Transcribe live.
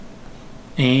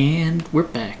And we're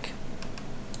back.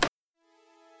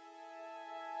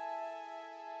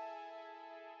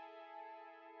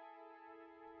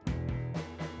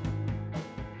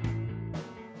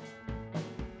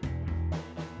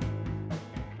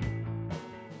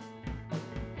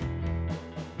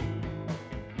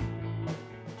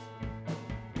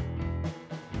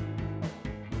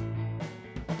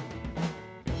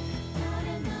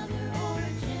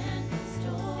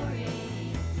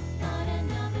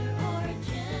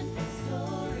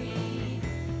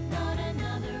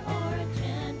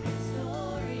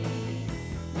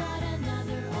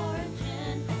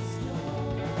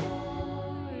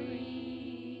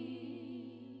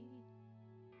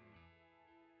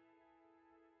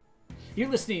 You're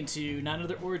listening to Not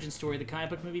Another Origin Story, the comic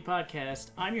book movie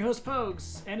podcast. I'm your host,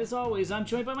 Pogues, and as always, I'm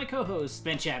joined by my co-host,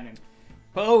 Ben Chapman.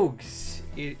 Pogues,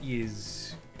 it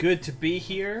is good to be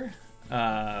here.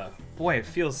 Boy, it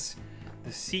feels,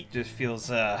 the seat just feels,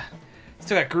 still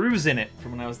got grooves in it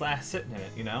from when I was last sitting in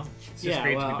it, you know? It's just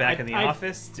great to be back in the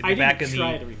office. To be back in the.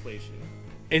 I didn't try to replace you.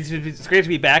 It's great to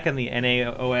be back in the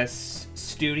NAOS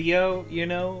studio, you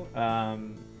know?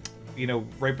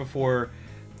 Right before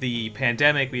the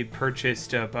pandemic, we had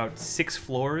purchased about 6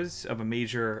 floors of a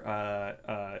major,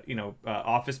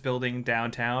 office building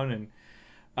downtown, and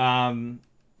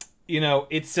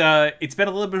it's been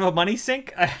a little bit of a money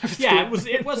sink.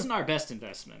 It wasn't our best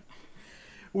investment.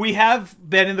 We have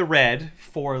been in the red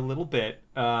for a little bit,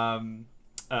 and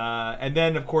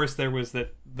then of course there was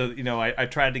I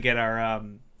tried to get our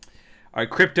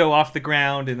crypto off the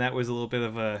ground, and that was a little bit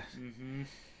of a. Mm-hmm.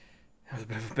 A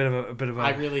bit of a. I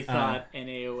really thought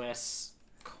NAOS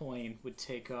coin would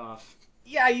take off.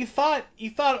 Yeah, you thought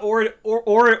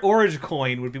Orange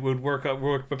coin would work,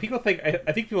 but people think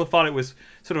I think people thought it was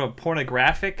sort of a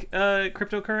pornographic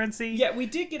cryptocurrency. Yeah, we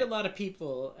did get a lot of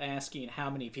people asking how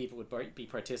many people would be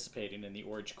participating in the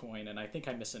Orange coin, and I think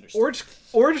I misunderstood.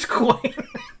 Orange coin.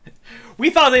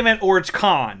 We thought they meant Orange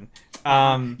Con.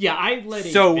 Yeah, I led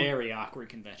a very awkward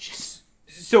convention.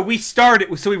 So we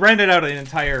rented out an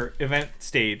entire event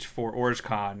stage for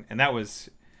OrangeCon, and that was,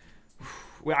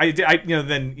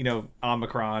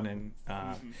 Omicron and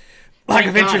lack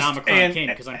of interest. Omicron came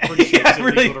because I'm pretty sure it's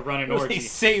illegal to run an orgy. Really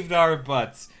saved our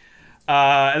butts.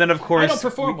 And then of course I don't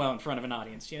perform well in front of an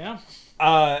audience, you know.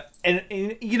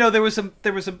 There was some.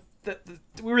 We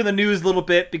were in the news a little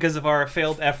bit because of our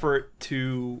failed effort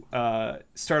to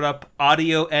start up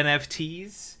audio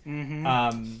NFTs.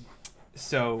 Mm-hmm.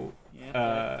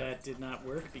 Yeah, that did not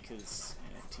work because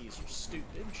NFTs are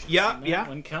stupid. Yeah.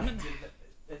 One coming.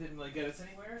 That didn't really get us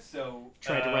anywhere. So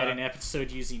tried to write an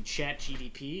episode using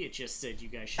ChatGPT. It just said you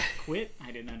guys should quit.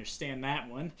 I didn't understand that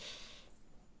one.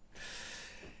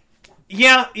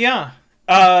 Yeah.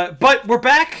 But we're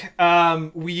back.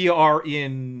 We are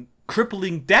in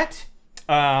crippling debt.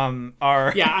 I'm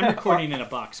recording in a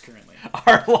box currently.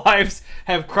 Our lives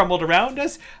have crumbled around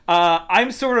us.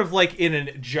 I'm sort of like in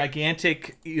a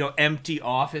gigantic, empty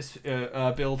office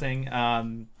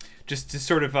building, just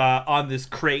sort of on this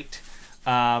crate.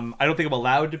 I don't think I'm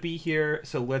allowed to be here,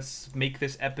 so let's make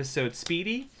this episode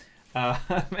speedy,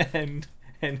 and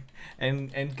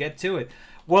get to it.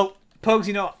 Well,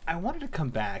 Pogues, I wanted to come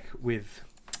back with,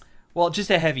 just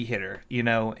a heavy hitter,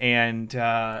 and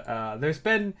there's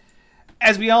been.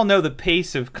 As we all know, the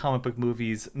pace of comic book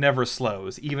movies never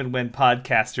slows, even when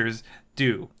podcasters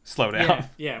do slow down.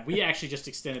 Yeah. We actually just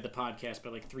extended the podcast by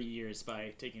like 3 years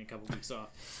by taking a couple weeks off.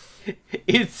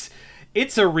 It's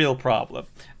a real problem.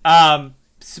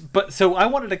 So I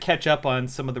wanted to catch up on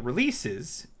some of the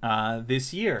releases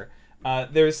this year.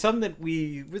 There's some that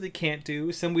we really can't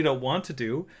do, some we don't want to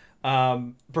do,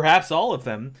 perhaps all of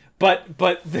them. But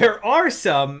there are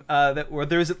some where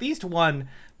there's at least one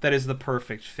that is the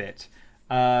perfect fit.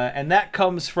 And that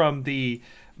comes from the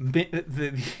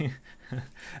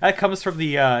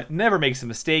never makes a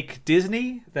mistake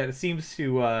Disney, that seems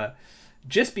to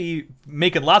just be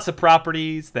making lots of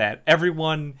properties that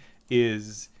everyone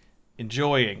is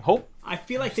enjoying. I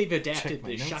feel like they've adapted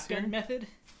the shotgun method.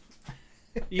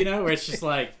 Where it's just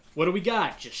like, what do we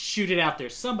got? Just shoot it out there.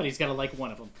 Somebody's got to like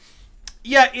one of them.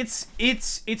 Yeah, it's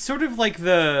sort of like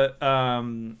the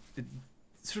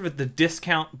the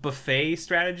discount buffet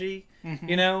strategy.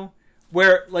 Mm-hmm.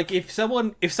 Where like if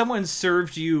someone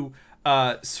served you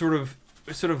sort of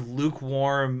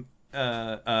lukewarm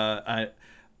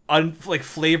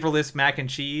flavorless mac and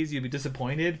cheese, you'd be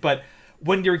disappointed. But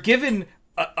when you're given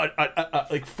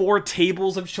like 4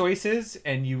 tables of choices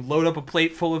and you load up a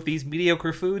plate full of these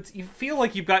mediocre foods, you feel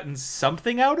like you've gotten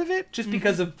something out of it just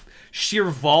because of sheer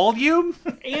volume.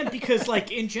 And because,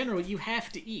 like, in general, you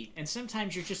have to eat. And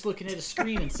sometimes you're just looking at a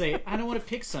screen and say, I don't want to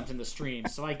pick something to stream,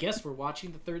 so I guess we're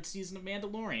watching the 3rd season of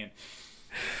Mandalorian.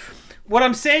 What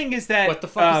I'm saying is that... What the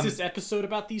fuck is this episode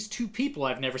about these 2 people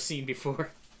I've never seen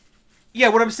before? Yeah,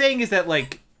 what I'm saying is that,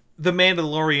 like, the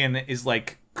Mandalorian is,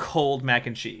 like, cold mac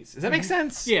and cheese. Does that make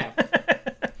sense? Yeah.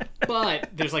 But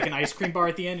there's like an ice cream bar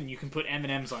at the end and you can put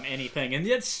M&Ms on anything and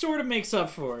that sort of makes up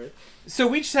for it. So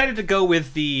we decided to go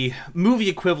with the movie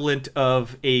equivalent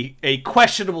of a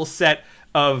questionable set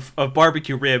of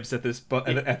barbecue ribs at this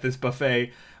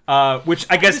buffet, which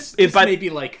I guess this may be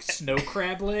like snow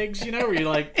crab legs, you know, where you're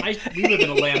like, we live in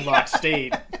a landlocked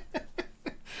state.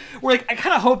 We're like, I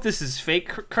kind of hope this is fake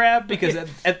crab because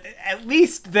at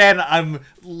least then I'm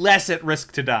less at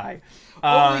risk to die.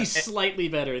 Only slightly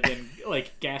better than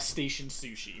like gas station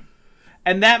sushi.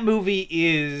 And that movie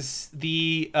is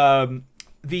the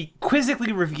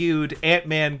quizzically reviewed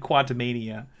Ant-Man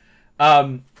Quantumania.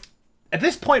 At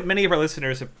this point, many of our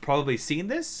listeners have probably seen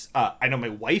this. I know my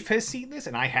wife has seen this,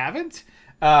 and I haven't.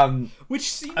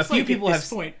 Which seems a few like people at this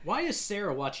have point, why is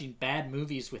Sarah watching bad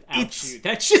movies without you?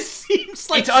 That just seems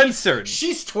like it's uncertain.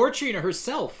 She's torturing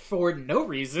herself for no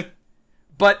reason.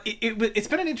 But it's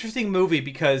been an interesting movie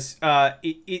because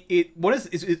it's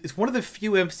one of the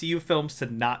few MCU films to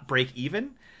not break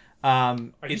even. Are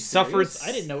you suffered. serious?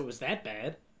 I didn't know it was that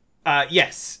bad.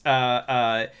 Yes.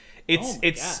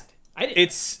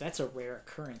 That's a rare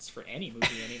occurrence for any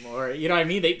movie anymore. You know what I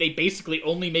mean? They basically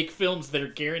only make films that are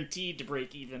guaranteed to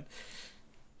break even.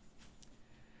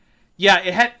 Yeah,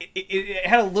 it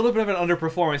had a little bit of an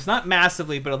underperformance, not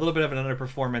massively, but a little bit of an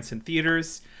underperformance in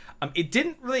theaters. It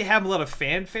didn't really have a lot of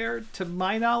fanfare, to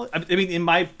my knowledge. I mean, in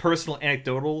my personal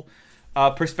anecdotal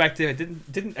perspective, I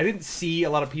didn't see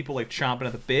a lot of people like chomping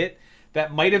at the bit.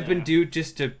 That might have been due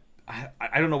just to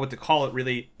I don't know what to call it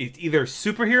really. It's either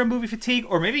superhero movie fatigue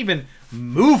or maybe even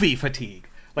movie fatigue,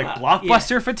 like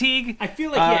blockbuster fatigue. I feel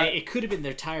like it could have been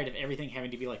they're tired of everything having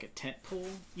to be like a tentpole.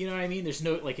 You know what I mean? There's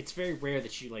no like it's very rare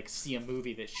that you like see a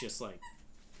movie that's just like,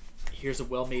 here's a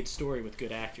well-made story with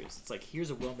good actors. It's like, here's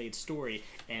a well-made story,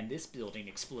 and this building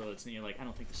explodes, and you're like, I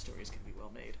don't think the story is going to be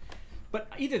well-made. But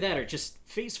either that or just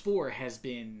Phase 4 has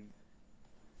been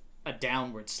a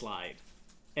downward slide.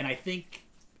 And I think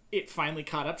it finally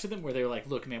caught up to them where they were like,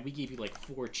 look, man, we gave you like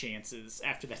 4 chances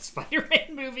after that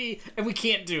Spider-Man movie, and we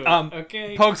can't do it,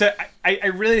 okay? Pogues,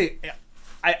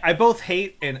 I both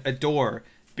hate and adore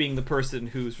being the person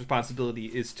whose responsibility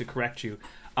is to correct you.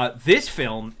 This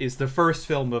film is the first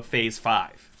film of Phase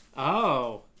 5.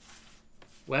 Oh.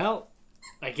 Well,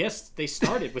 I guess they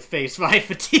started with Phase 5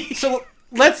 fatigue. So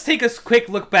let's take a quick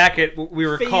look back at what we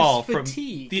recall from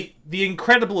the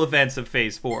incredible events of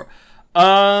Phase 4.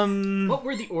 What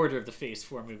were the order of the Phase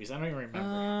 4 movies? I don't even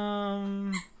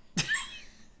remember.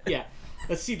 Yeah.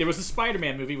 Let's see. There was a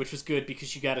Spider-Man movie, which was good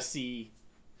because you got to see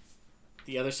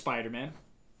the other Spider-Man.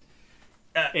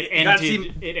 You got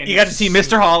to see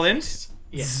Mr. Holland.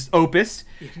 Yeah. Opus.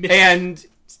 And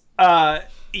I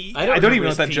don't even know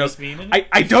what that joke.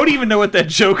 I don't even know what that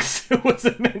joke was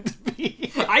meant to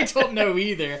be. I don't know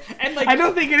either. And like, I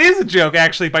don't think it is a joke,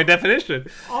 actually, by definition.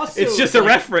 Also, it's just a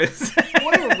reference.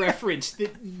 What a reference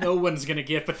that no one's gonna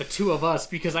get but the 2 of us,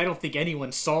 because I don't think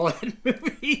anyone saw that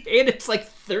movie, and it's like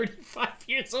 35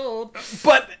 years old.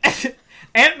 But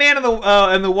Ant-Man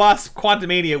and the Wasp: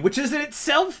 Quantumania, which is in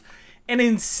itself an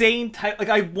insane title. Like,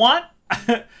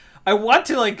 I want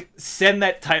to like send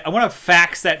that title. I want to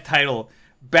fax that title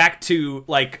back to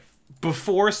like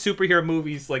before superhero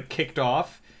movies like kicked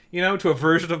off. You know, to a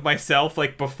version of myself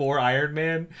like before Iron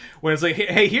Man, when it's like,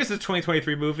 hey, here's the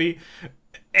 2023 movie,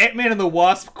 Ant-Man and the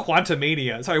Wasp: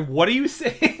 Quantumania. Sorry, what are you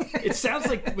saying? It sounds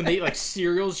like when they like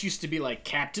serials used to be like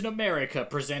Captain America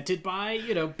presented by,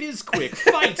 you know, Bizquick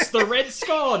fights the Red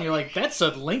Skull, and you're like, that's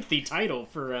a lengthy title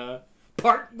for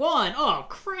part 1. Oh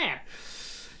crap.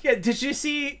 Yeah, did you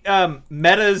see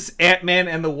Meta's Ant-Man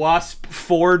and the Wasp: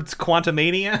 Ford's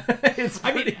Quantumania? It's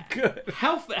pretty good.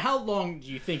 How long do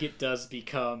you think it does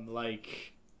become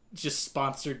like just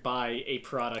sponsored by a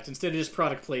product instead of just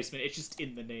product placement? It's just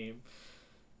in the name.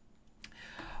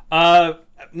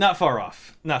 Not far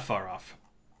off.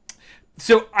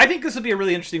 So I think this would be a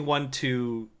really interesting one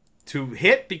to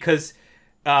hit because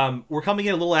we're coming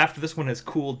in a little after this one has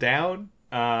cooled down.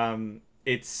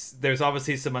 There's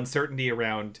obviously some uncertainty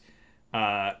around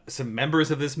some members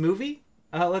of this movie,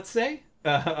 let's say.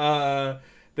 There's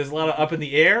a lot of up in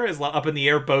the air. There's a lot up in the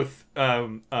air both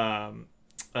in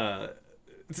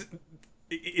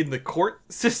the court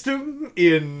system,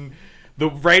 in the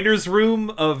writer's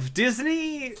room of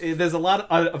Disney. There's a lot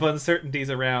of uncertainties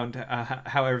around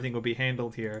how everything will be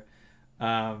handled here.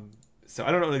 So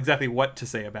I don't know exactly what to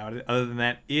say about it, other than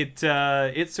that it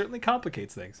certainly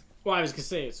complicates things. Well, I was gonna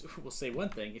say, we'll say one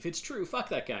thing: if it's true, fuck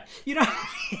that guy. You know,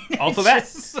 also that.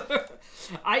 It's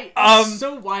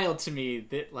so wild to me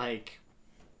that like,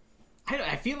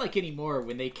 I feel like anymore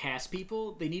when they cast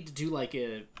people, they need to do like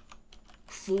a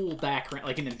full background,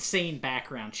 like an insane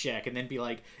background check, and then be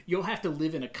like, you'll have to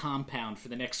live in a compound for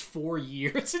the next 4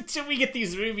 years until we get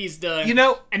these movies done. You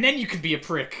know, and then you can be a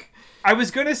prick. I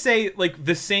was going to say, like,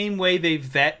 the same way they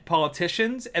vet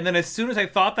politicians, and then as soon as I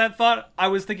thought that thought, I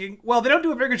was thinking, well, they don't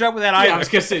do a very good job with that either. Yeah, I was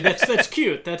going to say, that's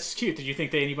cute. That's cute. Did you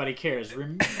think that anybody cares?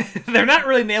 They're not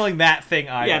really nailing that thing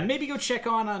either. Yeah, maybe go check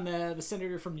on the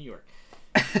senator from New York.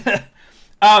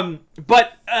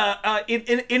 But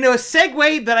in a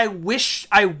segue that I wish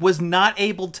I was not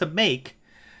able to make,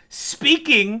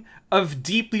 speaking of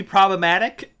deeply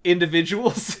problematic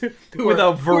individuals with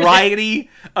a variety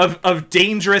of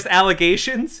dangerous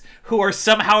allegations who are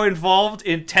somehow involved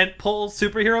in tentpole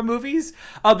superhero movies,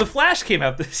 The Flash came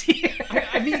out this year.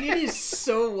 I mean, it is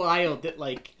so wild that,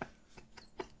 like,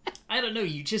 I don't know,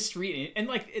 you just read it, and,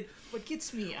 like, what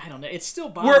gets me, I don't know, it still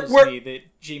bothers me that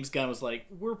James Gunn was like,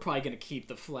 we're probably going to keep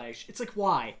The Flash. It's like,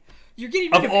 why? You're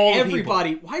getting rid of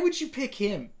everybody. Why would you pick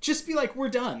him? Just be like, we're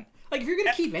done. Like, if you're going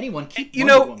to keep anyone, keep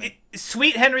Wonder Woman.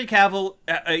 Sweet Henry Cavill,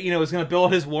 is going to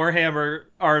build his Warhammer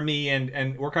army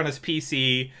and work on his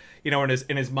PC,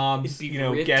 in his mom's,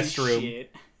 guest room.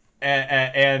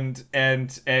 And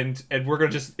we're going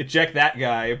to just eject that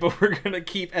guy, but we're going to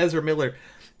keep Ezra Miller.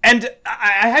 And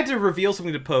I had to reveal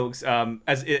something to Pogues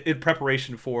as in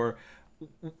preparation for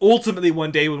ultimately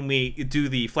one day when we do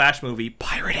the Flash movie,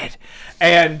 pirated,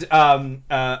 and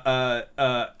that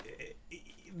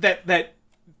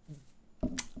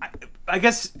I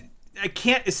guess I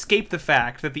can't escape the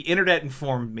fact that the internet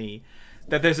informed me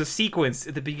that there's a sequence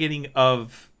at the beginning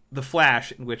of The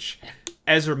Flash in which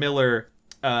Ezra Miller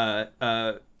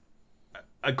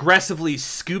aggressively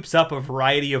scoops up a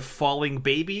variety of falling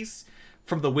babies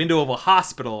from the window of a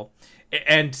hospital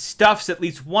and stuffs at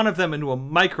least one of them into a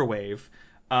microwave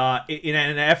in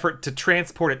an effort to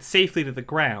transport it safely to the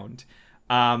ground.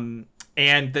 And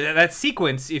that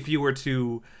sequence, if you were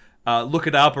to look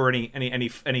it up or any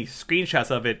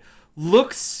screenshots of it,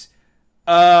 looks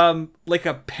like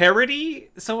a parody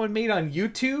someone made on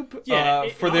YouTube. Yeah,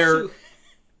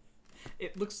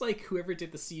 it looks like whoever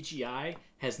did the CGI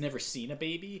has never seen a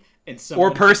baby, and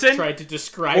someone tried to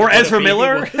describe or Ezra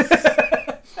Miller.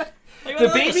 Like,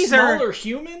 the babies are smaller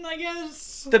human, I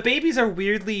guess. The babies are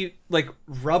weirdly like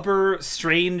rubber,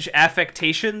 strange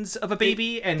affectations of a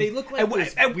baby, and they look like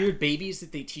those weird babies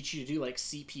that they teach you to do like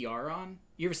CPR on.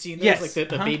 You ever seen those? Yes. Like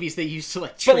the babies they used to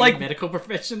like train medical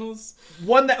professionals.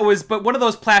 One of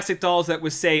those plastic dolls that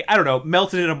was, say, I don't know,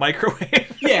 melted in a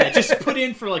microwave. Yeah, just put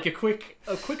in for like a quick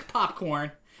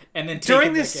popcorn. And then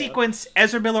during this sequence,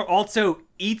 Ezra Miller also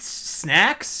eats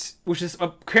snacks, which is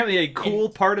apparently a cool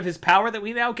part of his power that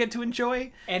we now get to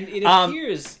enjoy. And it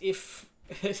appears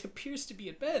to be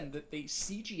a Ben that they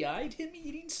CGI'd him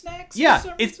eating snacks. Yeah,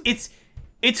 it's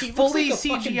fully looks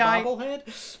like a CGI.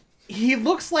 Bobblehead. He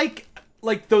looks like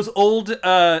those old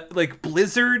like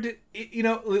Blizzard,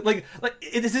 like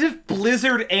it's as if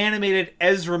Blizzard animated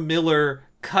Ezra Miller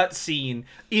cutscene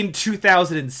in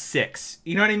 2006.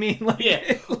 You know what I mean? Like,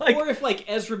 yeah. Or if like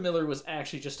Ezra Miller was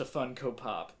actually just a Funko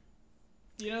Pop.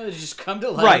 They just come to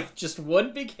life. Right. Just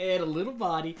one big head, a little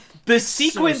body. The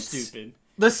sequence. So stupid.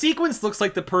 The sequence looks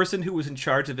like the person who was in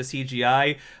charge of the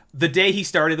CGI, the day he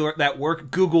started that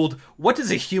work, Googled, what does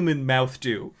a human mouth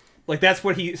do? Like, that's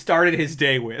what he started his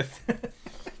day with.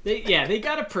 They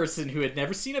got a person who had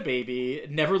never seen a baby,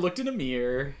 never looked in a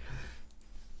mirror,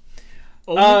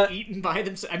 only eaten by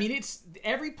themselves. I mean, it's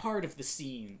every part of the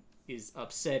scene is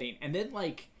upsetting, and then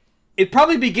like it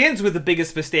probably begins with the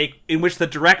biggest mistake, in which the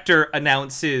director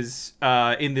announces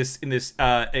in this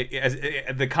as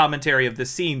the commentary of the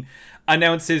scene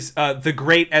announces the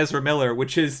great Ezra Miller,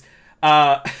 which is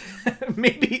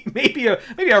maybe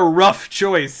a rough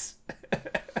choice.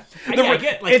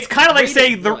 It's kind of like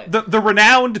saying the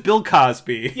renowned Bill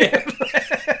Cosby. Yeah.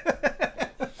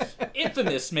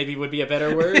 Infamous maybe would be a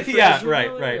better word. Yeah,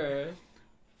 right.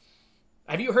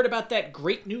 Have you heard about that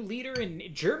great new leader in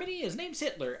Germany? His name's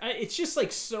Hitler. It's just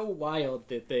like so wild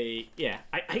that they,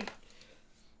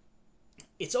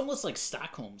 it's almost like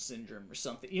Stockholm syndrome or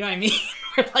something. You know what I mean?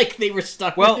 Where like they were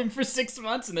stuck with him for 6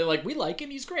 months, and they're like, we like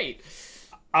him. He's great.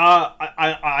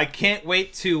 I can't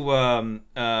wait to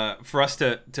for us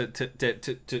to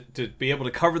be able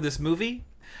to cover this movie.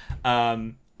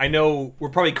 I know we're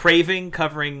probably craving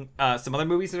covering some other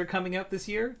movies that are coming out this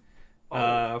year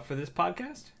for this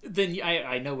podcast. Then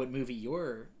I know what movie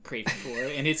you're craving for,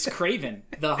 and it's Kraven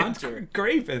the Hunter.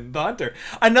 Kraven the Hunter.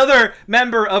 Another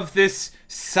member of this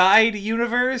side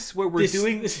universe where we're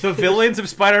doing the villains of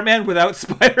Spider-Man without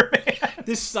Spider-Man.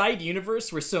 This side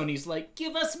universe where Sony's like,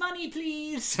 give us money,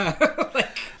 please.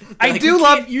 I do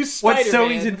love what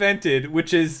Sony's invented,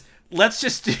 which is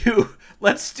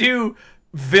let's do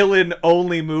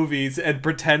villain-only movies and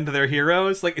pretend they're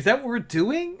heroes. Like, is that what we're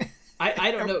doing? I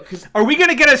don't know. Are we going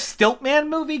to get a Stiltman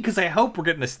movie? Because I hope we're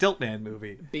getting a Stiltman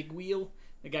movie. Big Wheel?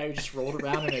 The guy who just rolled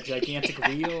around in a gigantic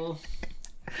wheel?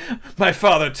 My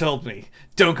father told me,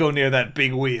 don't go near that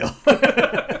big wheel.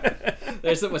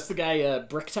 What's the guy,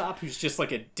 Bricktop, who's just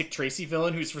like a Dick Tracy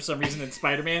villain who's for some reason in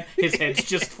Spider-Man, his head's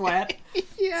just flat.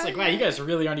 It's like, wow, you guys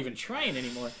really aren't even trying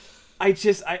anymore. I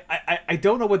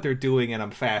don't know what they're doing, and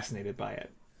I'm fascinated by it.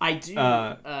 I do.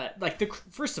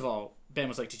 First of all, Ben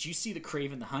was like, did you see the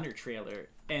Kraven the Hunter trailer?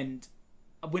 And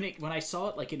when I saw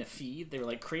it like in a feed, they were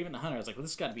like, Kraven the Hunter. I was like, well,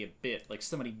 this has got to be a bit. Like,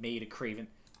 somebody made a Kraven.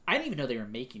 I didn't even know they were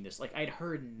making this. Like, I'd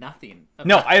heard nothing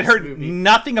about I had heard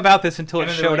nothing about this until it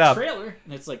showed up. Trailer,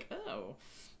 and it's like, oh.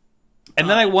 And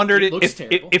then I wondered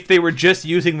if they were just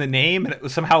using the name and it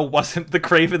somehow wasn't the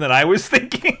Kraven that I was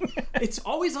thinking. It's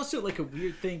always also like a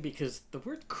weird thing because the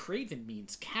word Kraven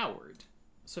means coward.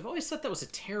 So I've always thought that was a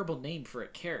terrible name for a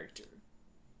character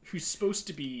who's supposed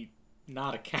to be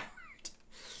not a coward.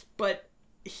 But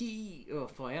oh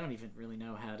boy, I don't even really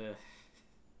know how to...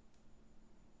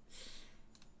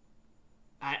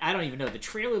 I don't even know. The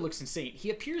trailer looks insane.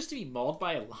 He appears to be mauled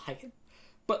by a lion,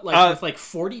 but with like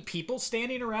 40 people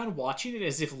standing around watching it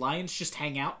as if lions just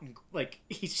hang out and like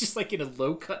he's just like in a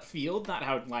low-cut field. Not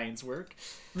how lions work.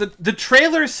 The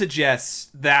trailer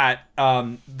suggests that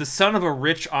the son of a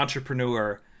rich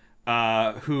entrepreneur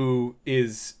who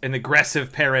is an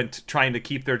aggressive parent trying to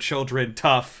keep their children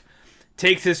tough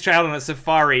takes his child on a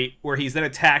safari where he's then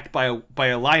attacked by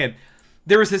a lion.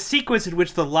 There is a sequence in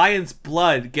which the lion's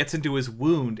blood gets into his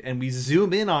wound, and we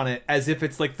zoom in on it as if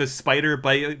it's like the spider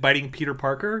biting Peter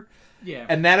Parker. Yeah.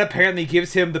 And that apparently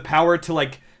gives him the power to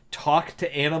like talk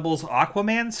to animals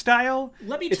Aquaman style.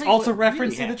 Let me tell it's you also what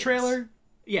referenced really in the trailer.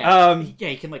 Yeah.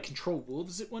 He can like control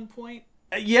wolves at one point.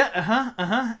 And do you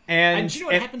know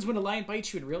what happens when a lion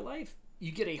bites you in real life?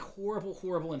 You get a horrible,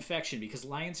 horrible infection because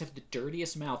lions have the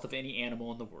dirtiest mouth of any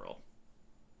animal in the world.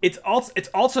 It's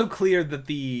also clear that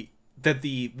the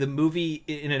movie,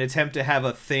 in an attempt to have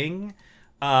a thing,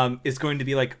 is going to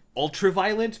be like ultra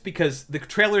violent because the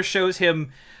trailer shows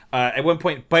him at one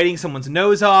point biting someone's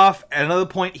nose off. At another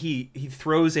point, he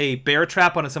throws a bear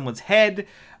trap onto someone's head.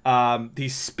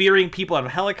 He's spearing people out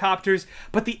of helicopters.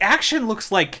 But the action looks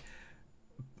like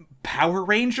Power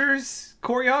Rangers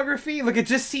choreography. Like, it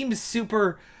just seems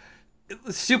super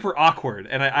awkward,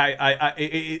 and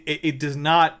it does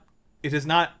not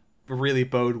really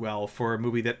bode well for a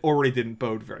movie that already didn't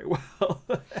bode very well.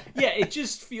 Yeah, it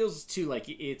just feels too like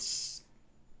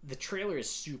the trailer is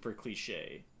super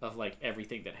cliche of like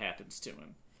everything that happens to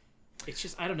him. It's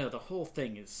just, I don't know, the whole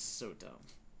thing is so dumb.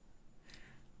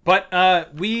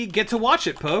 But we get to watch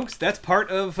it, Pogues. That's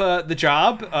part of the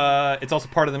job. It's also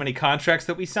part of the many contracts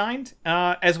that we signed,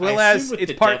 as well as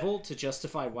it's part devil to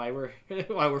justify why we're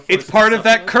it's part of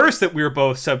that curse that we were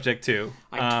both subject to.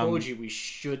 I told you we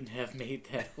shouldn't have made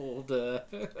that old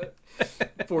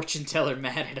fortune teller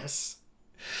mad at us.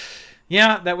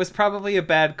 Yeah, that was probably a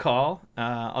bad call.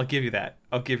 I'll give you that.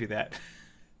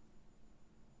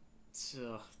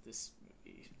 So this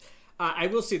movie, I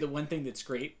will say the one thing that's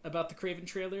great about the Kraven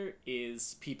trailer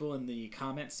is people in the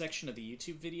comment section of the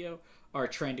YouTube video are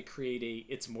trying to create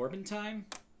a It's Morbin time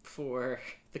for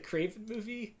the Kraven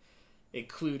movie,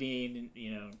 including,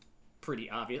 pretty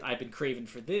obvious. I've been Kraven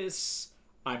for this.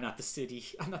 I'm not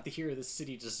the hero the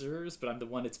city deserves, but I'm the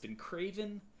one that's been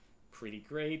Kraven. Pretty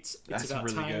great. It's about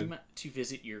really time good. To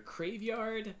visit your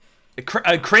graveyard.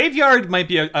 A graveyard might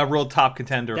be a real top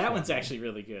contender. That one's actually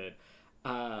really good.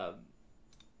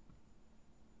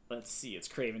 Let's see. It's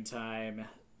Kraven time.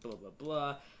 Blah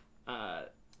blah blah.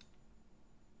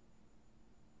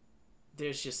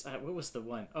 There's just what was the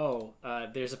one?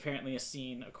 There's apparently a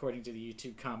scene, according to the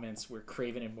YouTube comments, where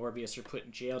Kraven and Morbius are put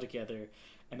in jail together,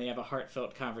 and they have a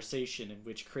heartfelt conversation in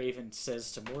which Kraven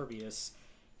says to Morbius,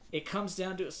 "It comes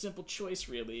down to a simple choice,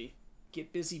 really.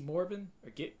 Get busy Morbin or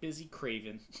get busy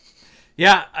Kraven."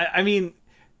 Yeah, I mean,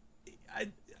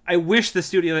 I wish the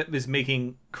studio that was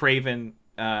making Kraven,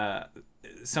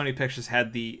 Sony Pictures,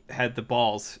 had the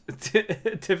balls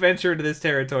to venture into this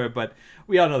territory, but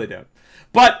we all know they don't.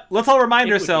 But let's all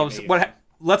remind ourselves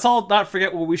let's all not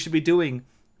forget what we should be doing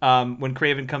when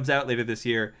Craven comes out later this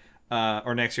year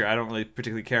or next year. I don't really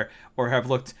particularly care or have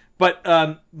looked. But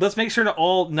let's make sure to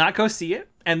all not go see it.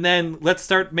 And then let's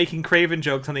start making Craven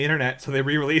jokes on the internet so they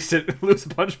re-release it and lose a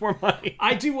bunch more money.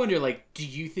 I do wonder, like, do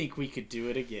you think we could do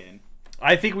it again?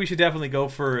 I think we should definitely go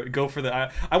for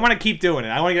the. I want to keep doing it.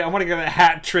 I want to get a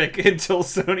hat trick until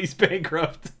Sony's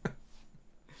bankrupt.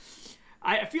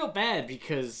 I feel bad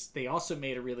because they also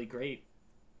made a really great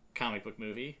comic book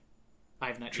movie. I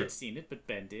have not yet seen it, but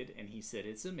Ben did, and he said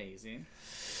it's amazing.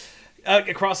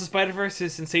 Across the Spider-Verse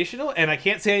is sensational, and I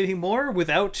can't say anything more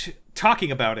without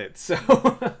talking about it. So,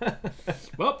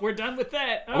 well, we're done with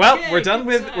that. Okay, we're done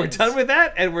with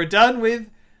that, and we're done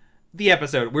with the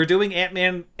episode. We're doing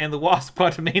Ant-Man and the Wasp: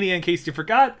 Quantumania, in case you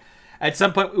forgot. At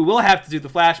some point, we will have to do the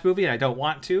Flash movie, and I don't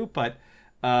want to, but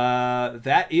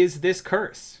that is this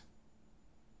curse.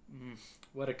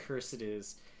 What a curse it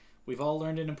is. We've all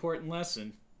learned an important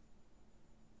lesson.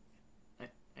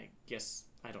 I guess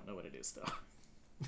I don't know what it is, though.